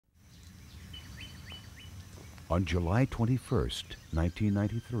On July 21st,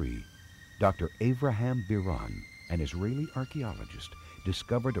 1993, Dr. Avraham Biran, an Israeli archaeologist,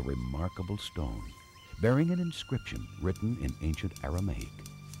 discovered a remarkable stone bearing an inscription written in ancient Aramaic.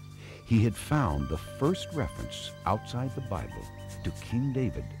 He had found the first reference outside the Bible to King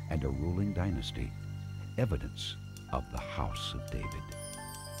David and a ruling dynasty, evidence of the House of David.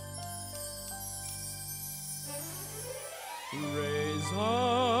 Raise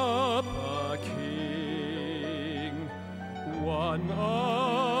up a king, one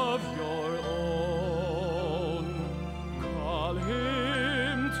of your own. Call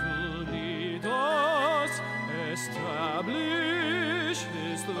him to lead us, establish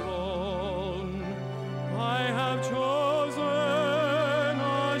his throne. I have chosen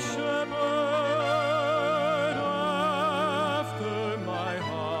a shepherd after my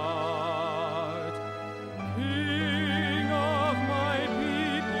heart, King of my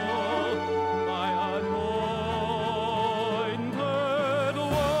people, my anointed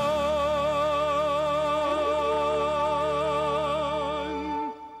one.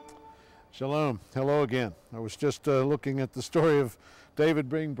 Shalom. Hello again. I was just looking at the story of David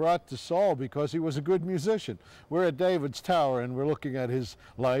being brought to Saul because he was a good musician. We're at David's Tower and we're looking at his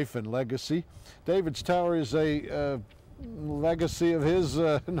life and legacy. David's Tower is a legacy of his,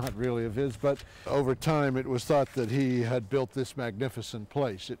 not really of his, but over time it was thought that he had built this magnificent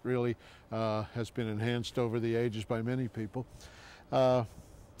place. It really has been enhanced over the ages by many people.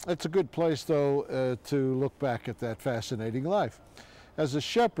 It's a good place, though, to look back at that fascinating life. As a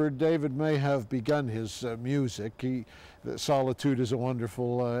shepherd, David may have begun his music. Solitude is a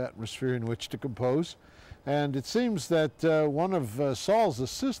wonderful atmosphere in which to compose. And it seems that one of Saul's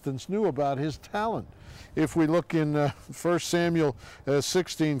assistants knew about his talent. If we look in 1 Samuel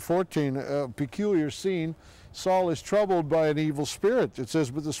 16:14, a peculiar scene, Saul is troubled by an evil spirit. It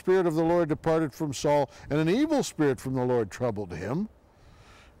says, "But the Spirit of the Lord departed from Saul, and an evil spirit from the Lord troubled him."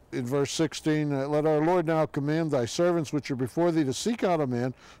 In verse 16, "Let our Lord now command thy servants which are before thee to seek out a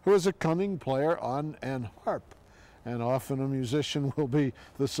man who is a cunning player on an harp." And often a musician will be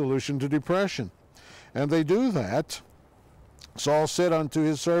the solution to depression. And they do that. Saul said unto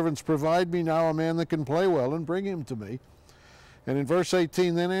his servants, "Provide me now a man that can play well, and bring him to me." And in verse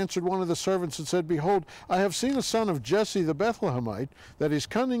 18, "Then answered one of the servants and said, Behold, I have seen a son of Jesse the Bethlehemite, that is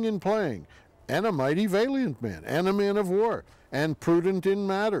cunning in playing, and a mighty valiant man, and a man of war, and prudent in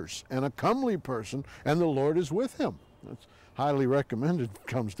matters, and a comely person, and the Lord is with him." That's highly recommended,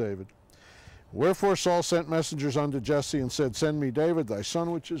 comes David. "Wherefore Saul sent messengers unto Jesse and said, Send me David, thy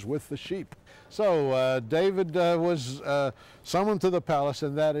son, which is with the sheep." So David was summoned to the palace,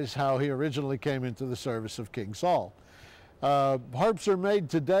 and that is how he originally came into the service of King Saul. Harps are made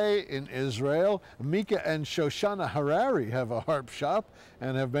today in Israel. Micah and Shoshanna Harrari have a harp shop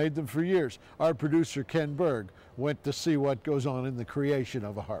and have made them for years. Our producer, Ken Berg, went to see what goes on in the creation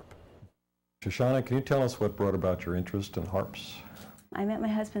of a harp. Shoshanna, can you tell us what brought about your interest in harps? I met my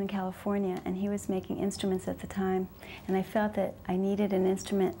husband in California, and he was making instruments at the time, and I felt that I needed an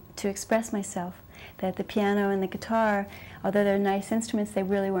instrument to express myself, that the piano and the guitar, although they're nice instruments, they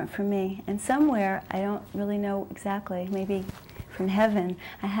really weren't for me. And somewhere, I don't really know exactly, maybe from heaven,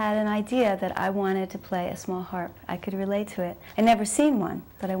 I had an idea that I wanted to play a small harp. I could relate to it. I'd never seen one,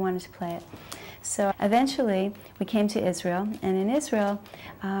 but I wanted to play it. So eventually, we came to Israel, and in Israel,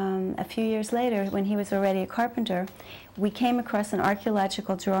 a few years later, when he was already a carpenter, we came across an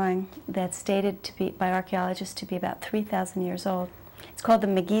archaeological drawing that's stated to be, by archaeologists to be about 3,000 years old. It's called the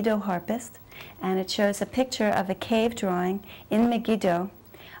Megiddo Harpist, and it shows a picture of a cave drawing in Megiddo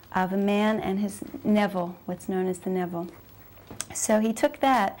of a man and his Neville, what's known as the Neville. So he took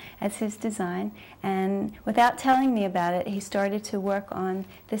that as his design, and without telling me about it, he started to work on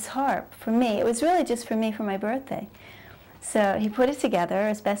this harp for me. It was really just for me for my birthday. So he put it together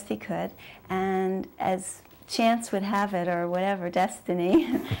as best he could, and as chance would have it, or whatever, destiny,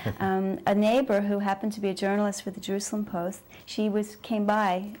 a neighbor who happened to be a journalist for the Jerusalem Post, she came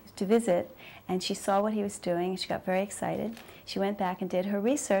by to visit, and she saw what he was doing, and she got very excited. She went back and did her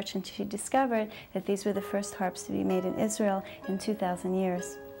research, and she discovered that these were the first harps to be made in Israel in 2,000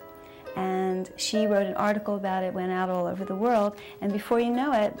 years. And she wrote an article about it, went out all over the world, and before you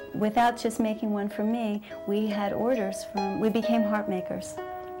know it, without just making one for me, we had orders we became harp makers.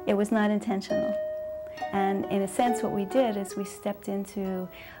 It was not intentional. And in a sense, what we did is we stepped into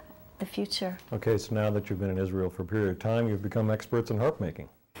the future. Okay, so now that you've been in Israel for a period of time, you've become experts in harp making.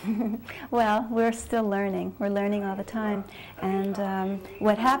 Well, we're still learning. We're learning all the time. And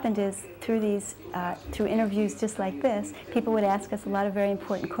what happened is through interviews just like this, people would ask us a lot of very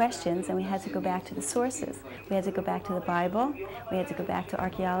important questions, and we had to go back to the sources. We had to go back to the Bible, we had to go back to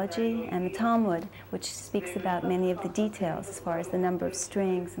archaeology and the Talmud, which speaks about many of the details as far as the number of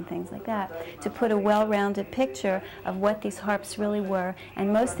strings and things like that, to put a well-rounded picture of what these harps really were,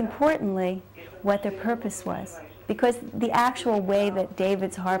 and most importantly, what their purpose was. Because the actual way that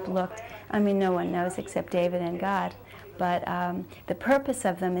David's harp looked, I mean, no one knows except David and God. But the purpose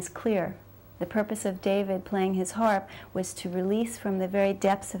of them is clear. The purpose of David playing his harp was to release from the very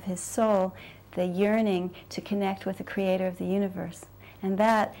depths of his soul the yearning to connect with the creator of the universe. And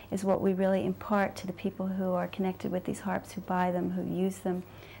that is what we really impart to the people who are connected with these harps, who buy them, who use them.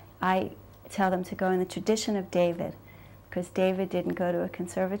 I tell them to go in the tradition of David, because David didn't go to a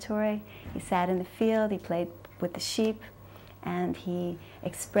conservatory. He sat in the field, he played with the sheep, and he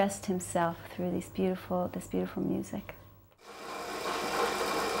expressed himself through this beautiful music.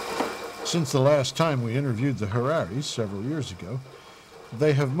 Since the last time we interviewed the Harraris several years ago,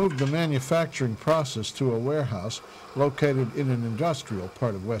 they have moved the manufacturing process to a warehouse located in an industrial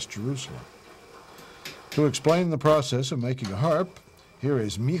part of West Jerusalem. To explain the process of making a harp, here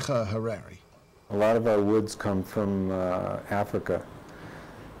is Micah Harrari. A lot of our woods come from Africa.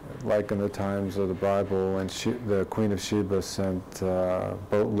 Like in the times of the Bible, when the Queen of Sheba sent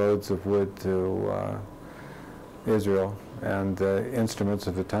boatloads of wood to Israel, and instruments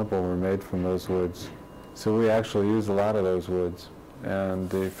of the temple were made from those woods. So we actually use a lot of those woods. And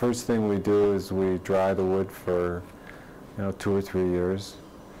the first thing we do is we dry the wood for 2 or 3 years.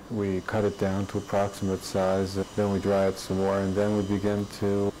 We cut it down to approximate size, then we dry it some more, and then we begin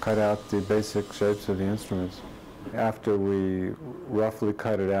to cut out the basic shapes of the instruments. After we roughly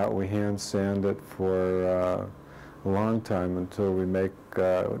cut it out, we hand sand it for a long time until we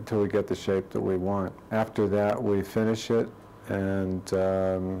get the shape that we want. After that, we finish it, and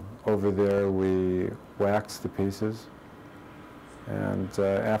over there we wax the pieces. And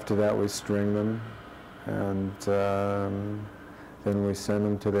after that, we string them, and then we send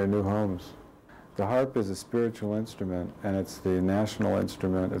them to their new homes. The harp is a spiritual instrument, and it's the national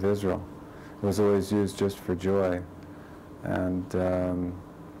instrument of Israel. It was always used just for joy, and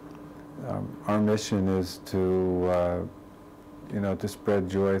our mission is to to spread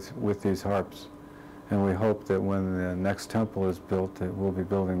joy with these harps, and we hope that when the next temple is built, that we'll be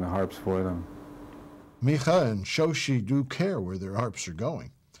building the harps for them. Micah and Shoshi do care where their harps are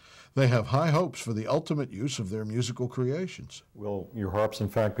going. They have high hopes for the ultimate use of their musical creations. Will your harps, in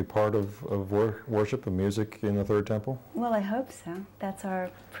fact, be part of worship and music in the Third Temple? Well, I hope so. That's our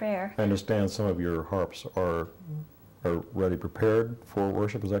prayer. I understand some of your harps are already prepared for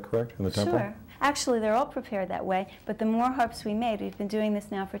worship, is that correct, in the temple? Sure. Actually, they're all prepared that way, but the more harps we made, we've been doing this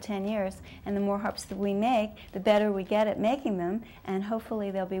now for 10 years, and the more harps that we make, the better we get at making them, and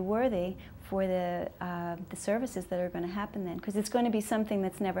hopefully they'll be worthy for the services that are going to happen then, because it's going to be something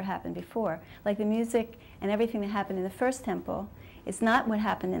that's never happened before. Like the music and everything that happened in the first temple is not what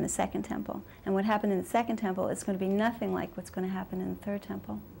happened in the second temple, and what happened in the second temple is going to be nothing like what's going to happen in the third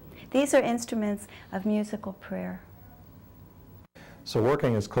temple. These are instruments of musical prayer. So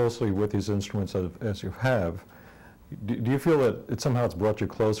working as closely with these instruments as you have, do you feel that somehow it's brought you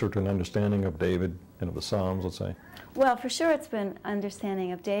closer to an understanding of David and of the Psalms, let's say? Well, for sure it's been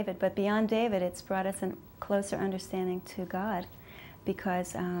understanding of David, but beyond David, it's brought us a closer understanding to God,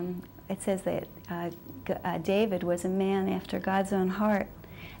 because it says that David was a man after God's own heart,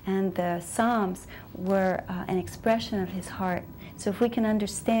 and the Psalms were an expression of his heart. So if we can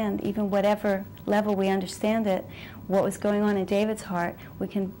understand, even whatever level we understand it, what was going on in David's heart, we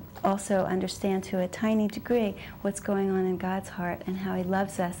can also understand to a tiny degree what's going on in God's heart and how he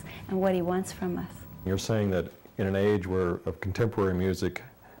loves us and what he wants from us. You're saying that in an age of contemporary music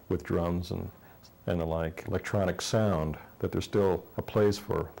with drums and the like, electronic sound, that there's still a place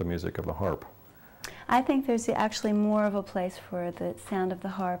for the music of the harp. I think there's actually more of a place for the sound of the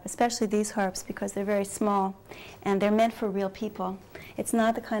harp, especially these harps, because they're very small and they're meant for real people. It's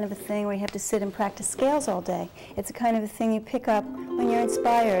not the kind of a thing where you have to sit and practice scales all day. It's the kind of a thing you pick up when you're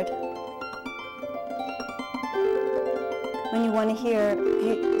inspired, when you want to hear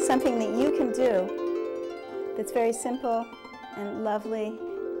something that you can do that's very simple and lovely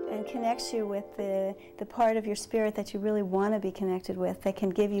and connects you with the part of your spirit that you really want to be connected with, that can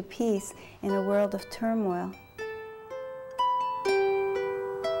give you peace in a world of turmoil.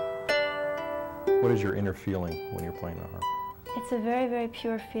 What is your inner feeling when you're playing the harp? It's a very, very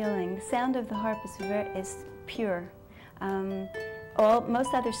pure feeling. The sound of the harp is pure.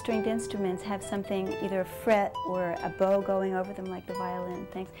 Most other stringed instruments have something, either a fret or a bow going over them like the violin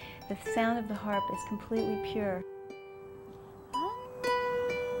and things. The sound of the harp is completely pure.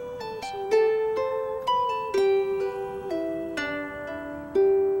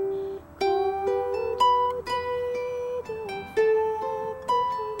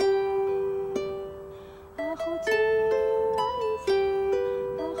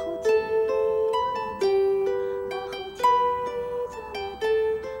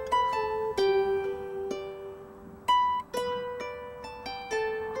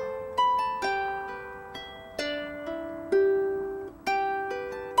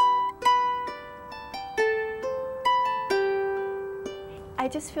 I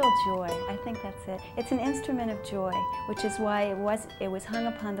just feel joy. I think that's it. It's an instrument of joy, which is why it was hung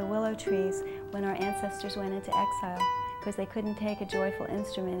upon the willow trees when our ancestors went into exile, because they couldn't take a joyful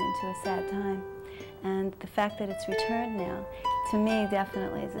instrument into a sad time. And the fact that it's returned now, to me,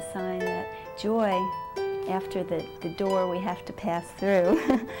 definitely is a sign that joy, after the door we have to pass through,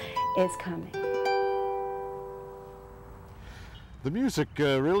 is coming. The music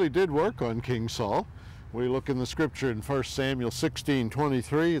really did work on King Saul. We look in the scripture in 1 Samuel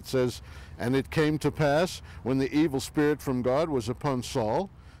 16:23, it says, "And it came to pass, when the evil spirit from God was upon Saul,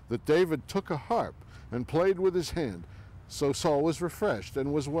 that David took a harp and played with his hand. So Saul was refreshed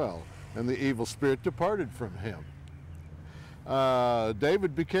and was well, and the evil spirit departed from him."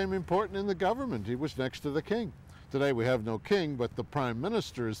 David became important in the government. He was next to the king. Today we have no king, but the Prime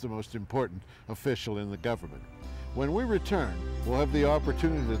Minister is the most important official in the government. When we return, we'll have the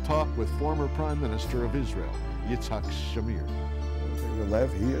opportunity to talk with former Prime Minister of Israel, Yitzhak Shamir. We will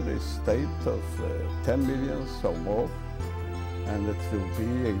have here a state of 10 million or more, and it will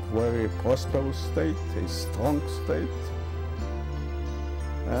be a very prosperous state, a strong state,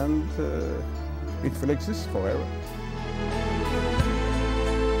 and it will exist forever.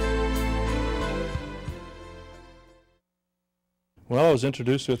 Well, I was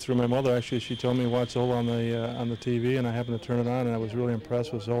introduced to it through my mother. Actually, she told me to watch Zola on the TV, and I happened to turn it on, and I was really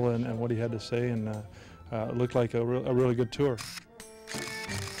impressed with Zola and what he had to say, and it looked like a really good tour.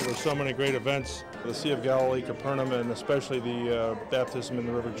 There were so many great events. The Sea of Galilee, Capernaum, and especially the baptism in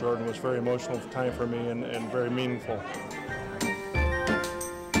the River Jordan was a very emotional time for me and very meaningful.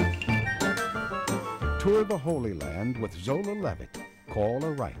 Tour the Holy Land with Zola Levitt. Call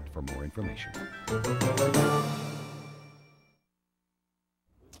or write for more information.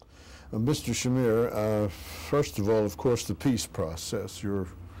 Mr. Shamir, first of all, of course, the peace process. You're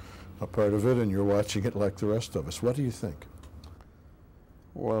a part of it and you're watching it like the rest of us. What do you think?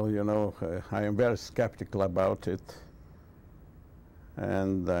 Well, you know, I am very skeptical about it,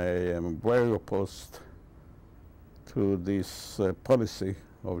 and I am very opposed to this policy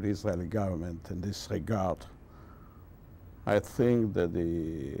of the Israeli government in this regard. I think that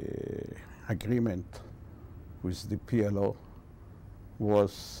the agreement with the PLO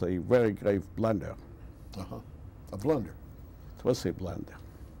was a very grave blunder. A blunder. It was a blunder.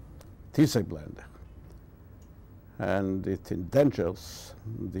 It is a blunder. And it endangers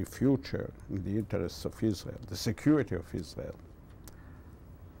the future in the interests of Israel, the security of Israel.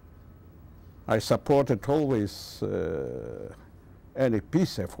 I supported always any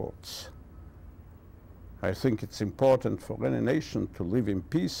peace efforts. I think it's important for any nation to live in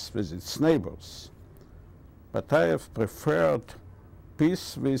peace with its neighbors. But I have preferred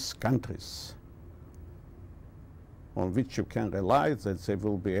peace with countries on which you can rely that they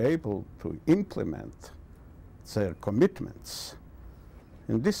will be able to implement their commitments.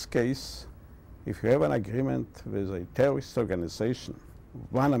 In this case, if you have an agreement with a terrorist organization,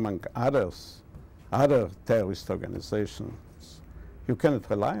 one among others, other terrorist organizations, you cannot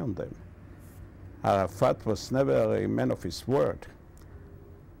rely on them. Arafat was never a man of his word,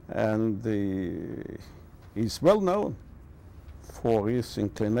 and he's well known for his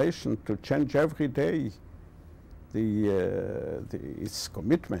inclination to change every day its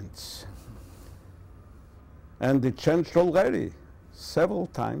commitments. And it changed already several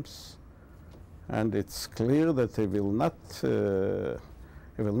times, and it's clear that he will not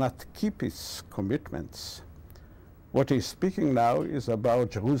keep his commitments. What he's speaking now is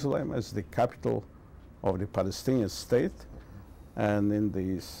about Jerusalem as the capital of the Palestinian state, and in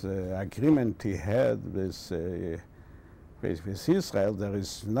this agreement he had with Israel, there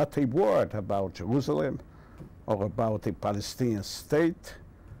is not a word about Jerusalem or about a Palestinian state,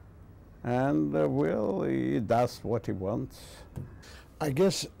 and well, he does what he wants. I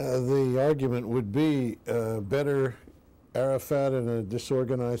guess the argument would be better Arafat and a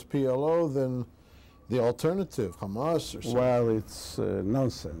disorganized PLO than the alternative, Hamas or something. Well, it's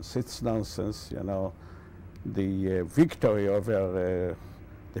nonsense. It's nonsense, you know. the victory over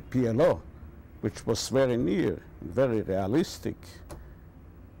the PLO, which was very near, very realistic,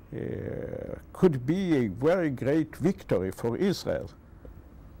 could be a very great victory for Israel.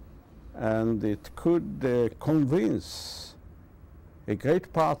 And it could convince a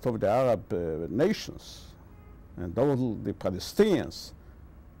great part of the Arab nations and all the Palestinians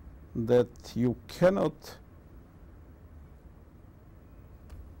that you cannot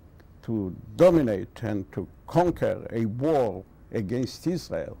to dominate and to conquer a war against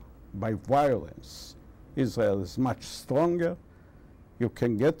Israel by violence. Israel is much stronger. You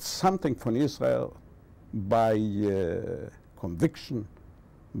can get something from Israel by conviction,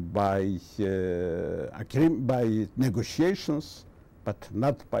 by negotiations, but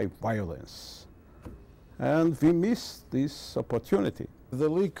not by violence. And we missed this opportunity. The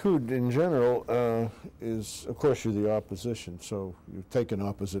Likud in general is, of course, you're the opposition, so you take an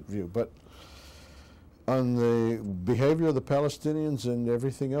opposite view. But on the behavior of the Palestinians and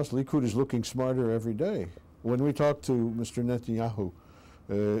everything else, Likud is looking smarter every day. When we talked to Mr. Netanyahu,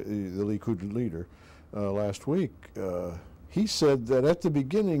 the Likud leader, last week, he said that at the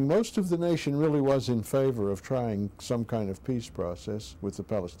beginning, most of the nation really was in favor of trying some kind of peace process with the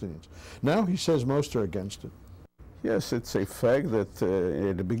Palestinians. Now he says most are against it. Yes, it's a fact that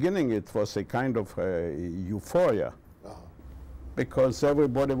at the beginning it was a kind of euphoria, because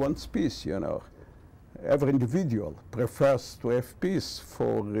everybody wants peace, you know. Every individual prefers to have peace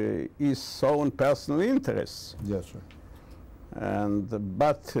for his own personal interests. Yes, sir.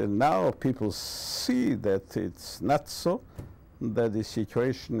 But now people see that it's not so, that the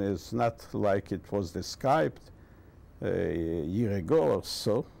situation is not like it was described a year ago or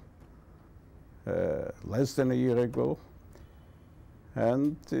so, less than a year ago.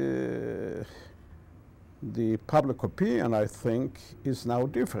 And the public opinion, I think, is now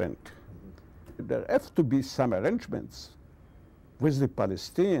different. There have to be some arrangements with the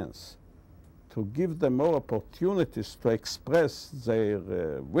Palestinians to give them more opportunities to express their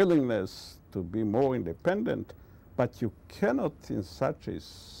willingness to be more independent, but you cannot, in such a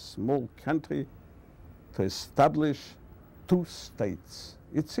small country, to establish two states.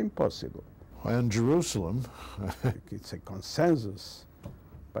 It's impossible. And Jerusalem. It's a consensus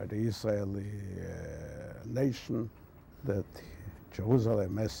by the Israeli nation that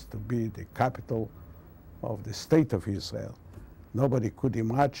Jerusalem has to be the capital of the state of Israel. Nobody could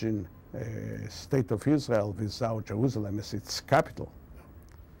imagine a state of Israel without Jerusalem as its capital.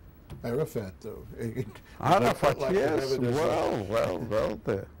 Arafat, though. Arafat, yes. Well.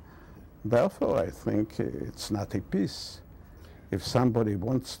 Therefore, I think it's not a peace. If somebody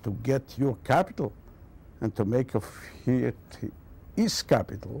wants to get your capital and to make of it his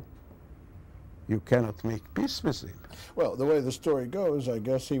capital, you cannot make peace with it. Well, the way the story goes, I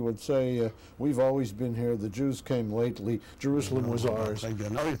guess he would say, we've always been here, the Jews came lately, Jerusalem was ours. You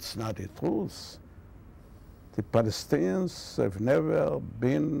know, it's not the truth. The Palestinians have never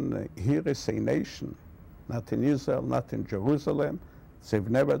been here as a nation, not in Israel, not in Jerusalem. They've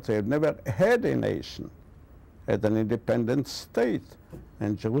never had a nation, had an independent state.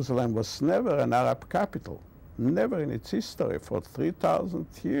 And Jerusalem was never an Arab capital, never in its history for 3,000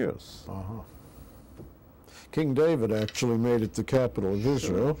 years. King David actually made it the capital of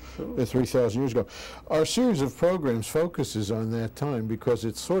Israel 3,000 years ago. Our series of programs focuses on that time because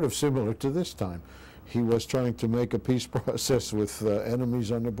it's sort of similar to this time. He was trying to make a peace process with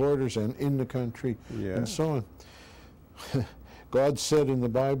enemies on the borders and in the country and so on. God said in the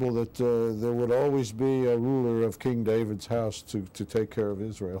Bible that there would always be a ruler of King David's house to take care of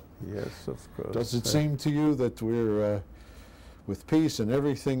Israel. Yes, of course. Does it seem to you that we're, with peace and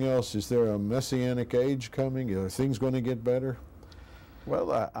everything else, is there a messianic age coming? Are things going to get better?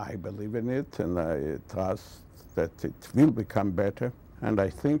 Well, I believe in it, and I trust that it will become better. And I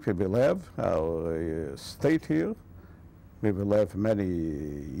think we will have our state here. We will have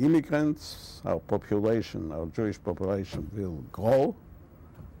many immigrants. Our population, our Jewish population, will grow.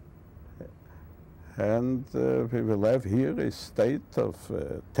 And we will have here a state of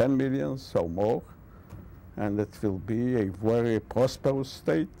 10 million or more. And it will be a very prosperous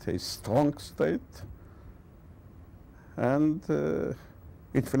state, a strong state. And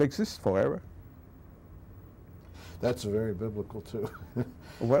it will exist forever. That's very biblical, too.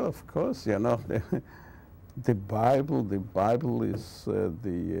 Well, of course, you know. The Bible is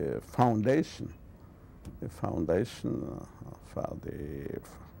the foundation of our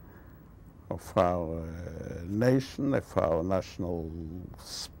nation, of our national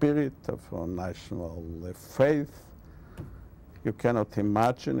spirit, of our national faith. You cannot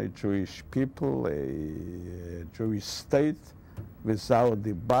imagine a Jewish people, a Jewish state, without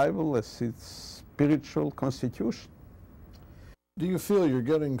the Bible as its spiritual constitution. Do you feel you're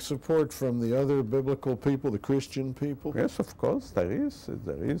getting support from the other biblical people, the Christian people? Yes, of course, there is.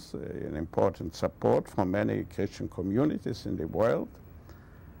 There is an important support from many Christian communities in the world.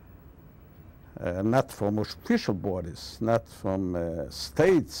 Not from official bodies, not from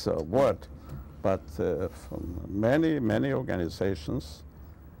states or what, but from many, many organizations,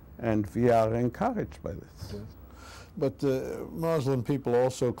 and we are encouraged by this. Yes. But Muslim people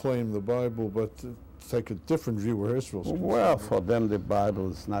also claim the Bible, but take a different view where Israel's concerned. Well, for them the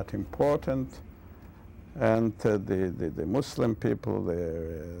Bible is not important, and the Muslim people,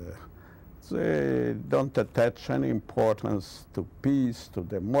 they don't attach any importance to peace, to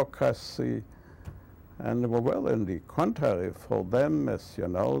democracy, and well, on the contrary, for them, as you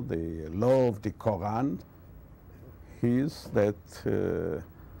know, the law of the Quran is that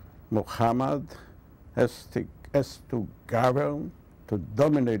Muhammad has to govern, to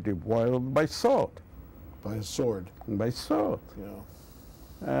dominate the world by sword. By a sword. By sword. Yeah.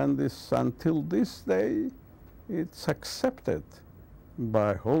 And this, until this day, it's accepted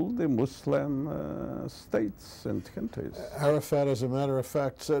by all the Muslim states and countries. Arafat, as a matter of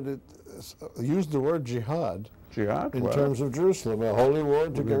fact, said used the word jihad. Jihad, in terms of Jerusalem, a holy war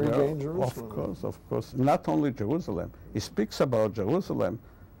to regain Jerusalem. Of course. Not only Jerusalem. He speaks about Jerusalem,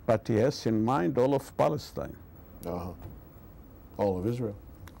 but he has in mind all of Palestine. All of Israel.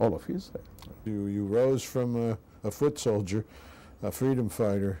 All of Israel. You rose from a foot soldier, a freedom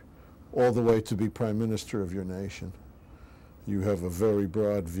fighter, all the way to be Prime Minister of your nation. You have a very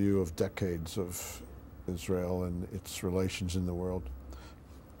broad view of decades of Israel and its relations in the world.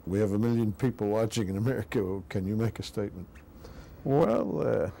 We have 1 million people watching in America. Can you make a statement?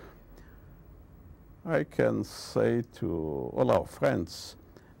 Well, I can say to all our friends,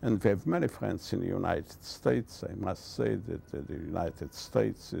 and we have many friends in the United States, I must say that the United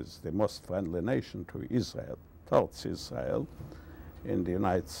States is the most friendly nation to Israel, towards Israel. In the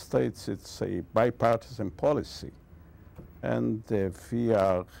United States, it's a bipartisan policy. And we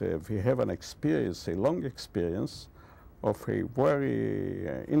have an experience, a long experience, of a very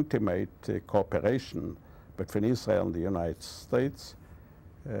intimate cooperation between Israel and the United States,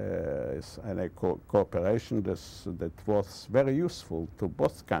 and a cooperation that was very useful to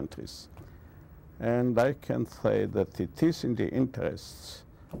both countries. And I can say that it is in the interests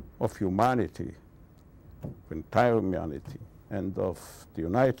of humanity, of entire humanity, and of the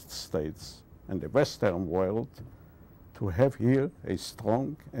United States and the Western world to have here a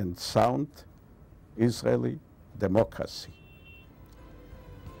strong and sound Israeli democracy.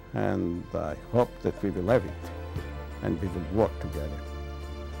 And I hope that we will have it, and we will work together.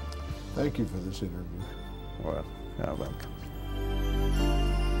 Thank you for this interview. Well, you're welcome.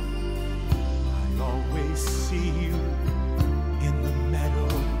 I always see you in the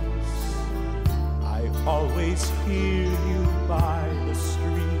meadows. I always hear you by the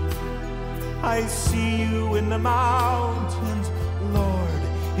stream. I see you in the mountains, Lord,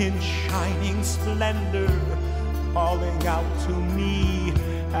 in shining splendor, calling out to me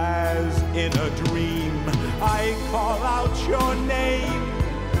as in a dream. I call out your name,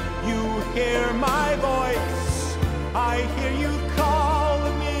 you hear my voice. I hear you call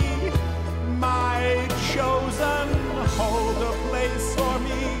me, my chosen. Hold a place for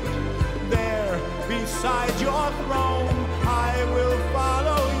me there beside your throne. I will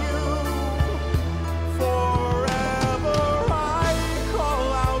follow you forever. I call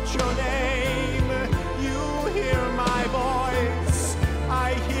out your name, you hear my voice.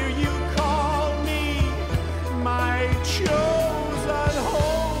 I hear you call me, my chosen.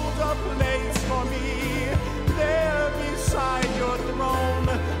 Hold a place for me there beside your throne.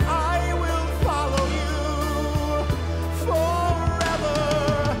 I will follow you forever.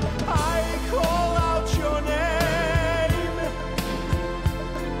 I call out your name.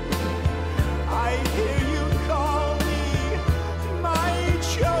 I hear you call me, my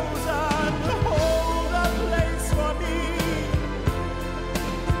chosen. Hold a place for me.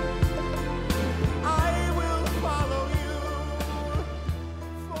 I will follow you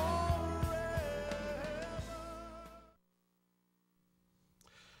forever.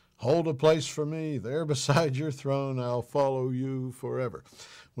 Hold a place for me there beside your throne. I'll follow you forever.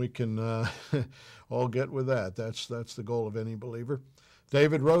 We can all get with that. That's the goal of any believer.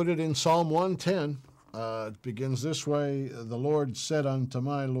 David wrote it in Psalm 110. It begins this way: the Lord said unto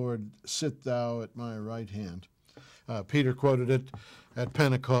my Lord, sit thou at my right hand. Peter quoted it at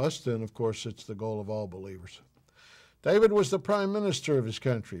Pentecost, and of course it's the goal of all believers. David was the prime minister of his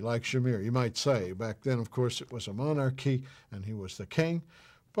country, like Shamir, you might say. Back then, of course, it was a monarchy, and he was the king.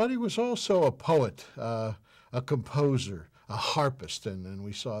 But he was also a poet, a composer, a harpist, and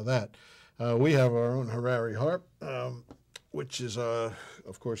we saw that. We have our own Harrari harp, which is,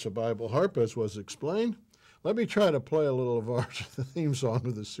 of course, a Bible harp, as was explained. Let me try to play a little of the theme song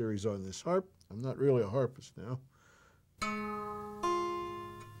of the series on this harp. I'm not really a harpist now.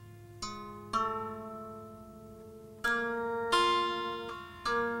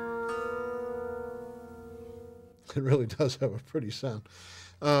 It really does have a pretty sound.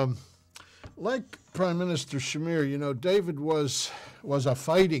 Like Prime Minister Shamir, you know, David was a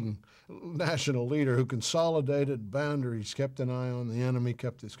fighting national leader who consolidated boundaries, kept an eye on the enemy,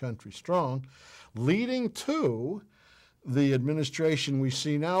 kept his country strong, leading to the administration we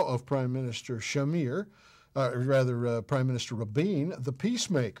see now of Prime Minister Shamir, Prime Minister Rabin, the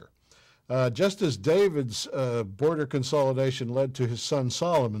peacemaker. Just as David's border consolidation led to his son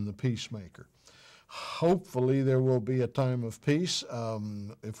Solomon, the peacemaker. Hopefully there will be a time of peace.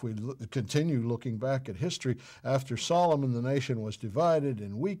 If we continue looking back at history, after Solomon, the nation was divided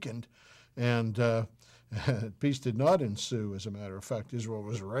and weakened, and peace did not ensue. As a matter of fact, Israel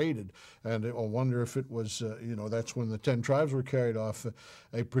was raided, and I wonder if it was, that's when the 10 tribes were carried off.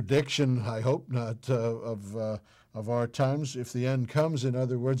 A prediction, I hope not, of our times. If the end comes, in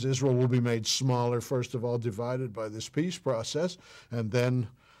other words, Israel will be made smaller, first of all divided by this peace process, and then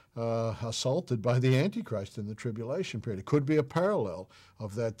assaulted by the Antichrist in the tribulation period. It could be a parallel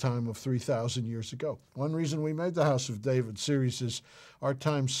of that time of 3,000 years ago. One reason we made the House of David series is our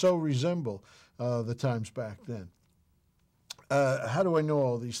times so resemble the times back then. How do I know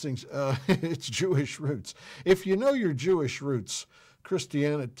all these things? It's Jewish roots. If you know your Jewish roots,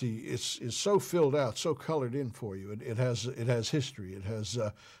 Christianity is so filled out, so colored in for you. It has history. It has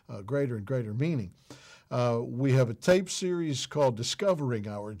greater and greater meaning. We have a tape series called Discovering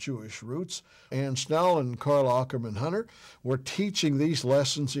Our Jewish Roots. Ann Snell and Carl Ackerman Hunter were teaching these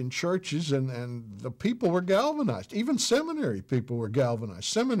lessons in churches, and the people were galvanized. Even seminary people were galvanized.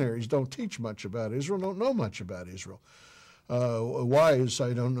 Seminaries don't teach much about Israel, don't know much about Israel. Why is,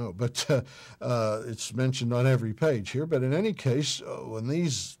 I don't know, but it's mentioned on every page here. But in any case, when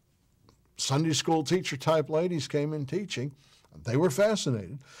these Sunday school teacher-type ladies came in teaching, they were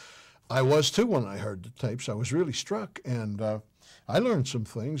fascinated. I was too when I heard the tapes. I was really struck, and I learned some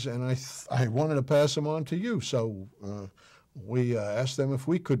things, and I wanted to pass them on to you. So we asked them if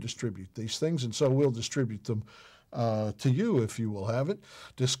we could distribute these things, and so we'll distribute them to you if you will have it.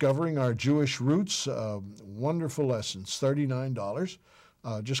 Discovering Our Jewish Roots, wonderful lessons, $39.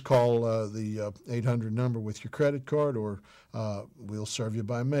 Just call the 800 number with your credit card, or we'll serve you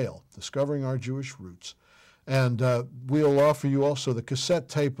by mail. Discovering Our Jewish Roots. And we'll offer you also the cassette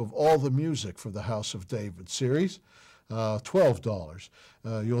tape of all the music for the House of David series, $12.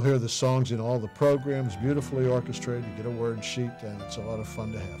 You'll hear the songs in all the programs, beautifully orchestrated. You get a word sheet, and it's a lot of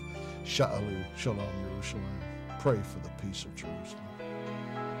fun to have. Sha'alu, Shalom, Yerushalayim. Pray for the peace of Jerusalem.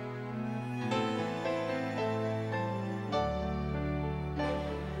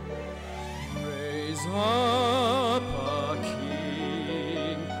 Praise